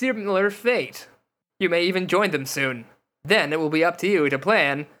met a similar fate. You may even join them soon. Then it will be up to you to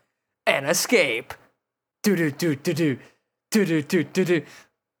plan an escape. Do-do-do-do-do. Do-do-do-do-do.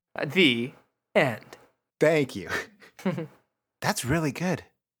 The end. Thank you. That's really good.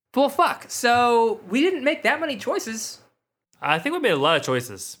 Well, fuck. So we didn't make that many choices. I think we made a lot of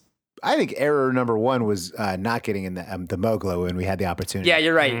choices. I think error number one was not getting in the Moglo when we had the opportunity. Yeah,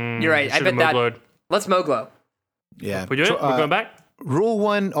 you're right. You're right. I bet that. Let's Moglo. Yeah. We do it? We're going back? Rule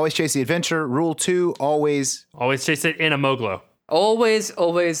 1, always chase the adventure. Rule 2, always chase it in a Moglo. Always be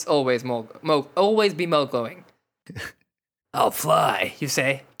Mogloing. I'll fly, you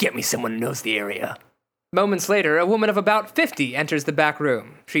say. Get me someone who knows the area. Moments later, a woman of about 50 enters the back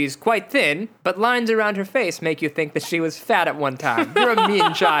room. She's quite thin, but lines around her face make you think that she was fat at one time. You're a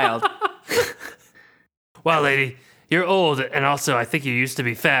mean child. Wow, lady, you're old, and also I think you used to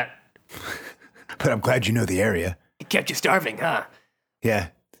be fat. But I'm glad you know the area. It kept you starving, huh? Yeah.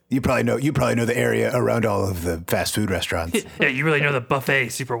 You probably know the area around all of the fast food restaurants. Yeah, you really know the buffet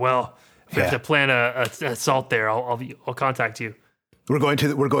super well. If we have to plan a assault there, I'll contact you. We're going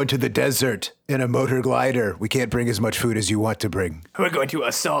to the desert in a motor glider. We can't bring as much food as you want to bring. We're going to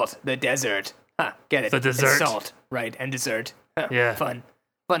assault the desert. Huh, get it? The dessert. Assault, right, and dessert. Huh, Yeah. Fun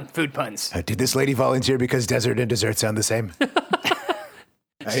food puns. Did this lady volunteer because desert and dessert sound the same?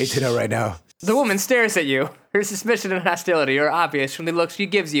 I need to know right now. The woman stares at you. Her suspicion and hostility are obvious from the look she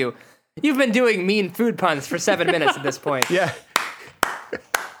gives you. You've been doing mean food puns for 7 minutes at this point. Yeah.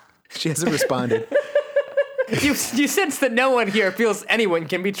 She hasn't responded. You sense that no one here feels anyone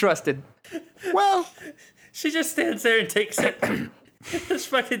can be trusted. Well, She just stands there and takes it. This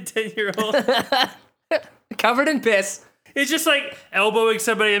fucking 10-year-old. Covered in piss. He's just like elbowing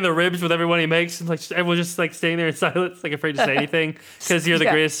somebody in the ribs with everyone he makes, and like everyone just like staying there in silence, like afraid to say anything because you're the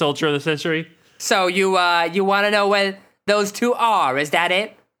Yeah. greatest soldier of the century. So you want to know where those two are, is that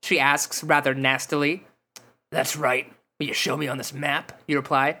it? She asks rather nastily. That's right. Will you show me on this map? You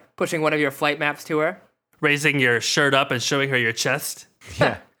reply, pushing one of your flight maps to her. Raising your shirt up and showing her your chest.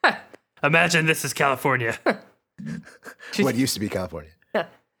 yeah. Imagine this is California. What used to be California.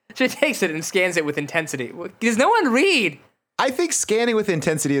 She takes it and scans it with intensity. Does no one read? I think scanning with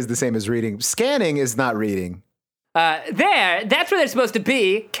intensity is the same as reading. Scanning is not reading. That's where they're supposed to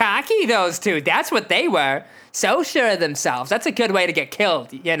be. Cocky, those two. That's what they were. So sure of themselves. That's a good way to get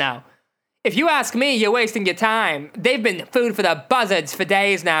killed, you know. If you ask me, you're wasting your time. They've been food for the buzzards for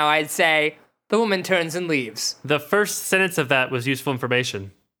days now, I'd say. The woman turns and leaves. The first sentence of that was useful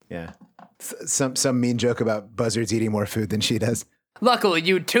information. Yeah. Some mean joke about buzzards eating more food than she does. Luckily,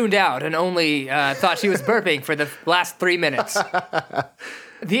 you tuned out and only thought she was burping for the last 3 minutes.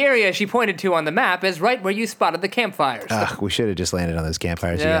 The area she pointed to on the map is right where you spotted the campfires. We should have just landed on those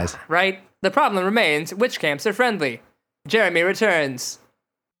campfires, you guys. Right? The problem remains, which camps are friendly? Jeremy returns.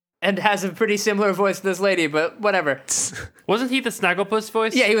 And has a pretty similar voice to this lady, but whatever. Wasn't he the Snagglepuss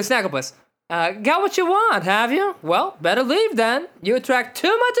voice? Yeah, he was Snagglepuss. Got what you want, have you? Well, better leave then. You attract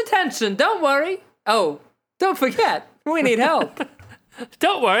too much attention, don't worry. Oh, don't forget, we need help.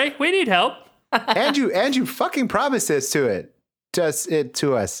 Don't worry, we need help. and you fucking promised this to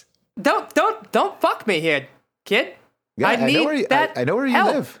us. Don't fuck me here, kid. Yeah, I need I know where you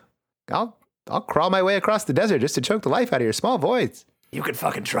help. live. I'll crawl my way across the desert just to choke the life out of your small voids. You could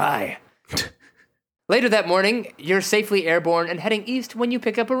fucking try. Later that morning, you're safely airborne and heading east when you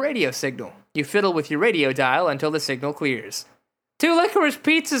pick up a radio signal. You fiddle with your radio dial until the signal clears. 2 licorice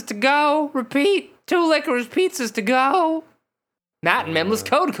pizzas to go. Repeat, 2 licorice pizzas to go. Matt and Mimla's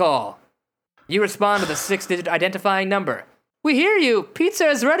code call. You respond to the 6-digit identifying number. We hear you. Pizza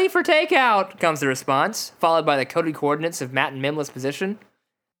is ready for takeout, comes the response, followed by the coded coordinates of Matt and Mimla's position.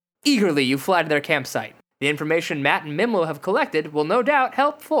 Eagerly, you fly to their campsite. The information Matt and Mimlo have collected will no doubt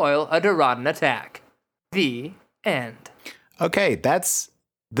help foil a Doradin attack. The end. Okay, that's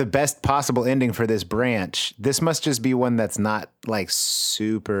the best possible ending for this branch. This must just be one that's not like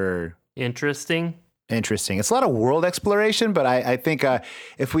super Interesting. interesting. It's a lot of world exploration, but I think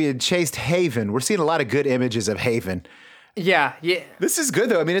if we had chased Haven, we're seeing a lot of good images of Haven. Yeah. This is good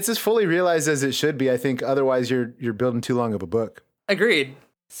though. I mean, it's as fully realized as it should be. I think otherwise you're building too long of a book. Agreed.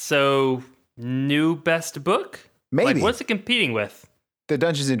 So, new best book? Maybe. Like, what's it competing with? The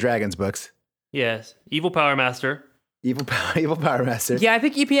Dungeons and Dragons books. Yes. Evil Power Master. Evil Power Master. Yeah, I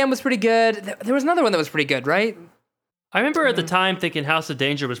think EPM was pretty good. There was another one that was pretty good, right? I remember at the time thinking House of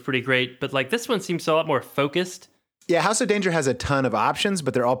Danger was pretty great, but like this one seems a lot more focused. Yeah, House of Danger has a ton of options,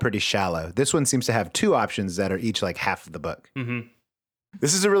 but they're all pretty shallow. This one seems to have 2 options that are each like half of the book. Mm-hmm.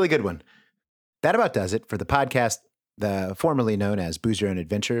 This is a really good one. That about does it for the podcast, formerly known as Booze Your Own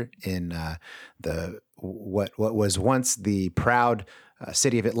Adventure in what was once the proud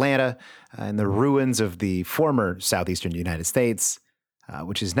city of Atlanta and the ruins of the former southeastern United States,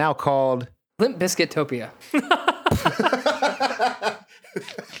 which is now called Limp Bizkit-topia.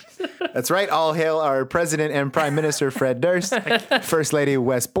 That's right. All hail our president and prime minister, Fred Durst, First Lady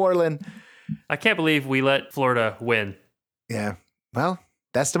Wes Borland. I can't believe we let Florida win. Yeah. Well,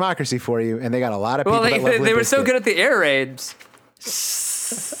 that's democracy for you. And they got a lot of people that love They Limp were so Bizkit. good at the air raids.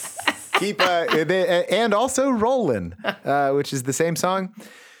 And also Rollin', which is the same song.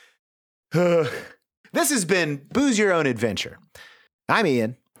 This has been Booze Your Own Adventure. I'm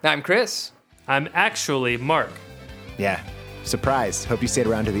Ian. I'm Chris. I'm actually Mark. Yeah. Surprise. Hope you stayed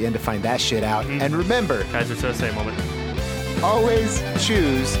around to the end to find that shit out. And remember, Kaiser Sose moment. always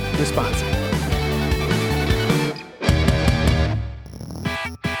choose responsibly.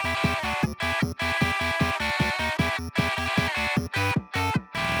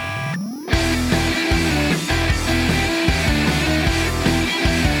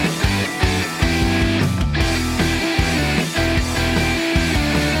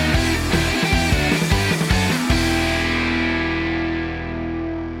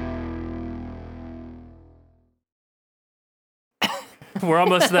 We're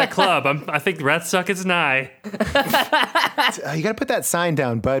almost to that club. I think rat suck is nigh. You got to put that sign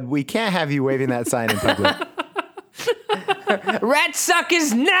down, bud. We can't have you waving that sign in public. Rat suck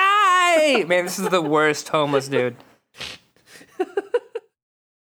is nigh! Man, this is the worst homeless dude.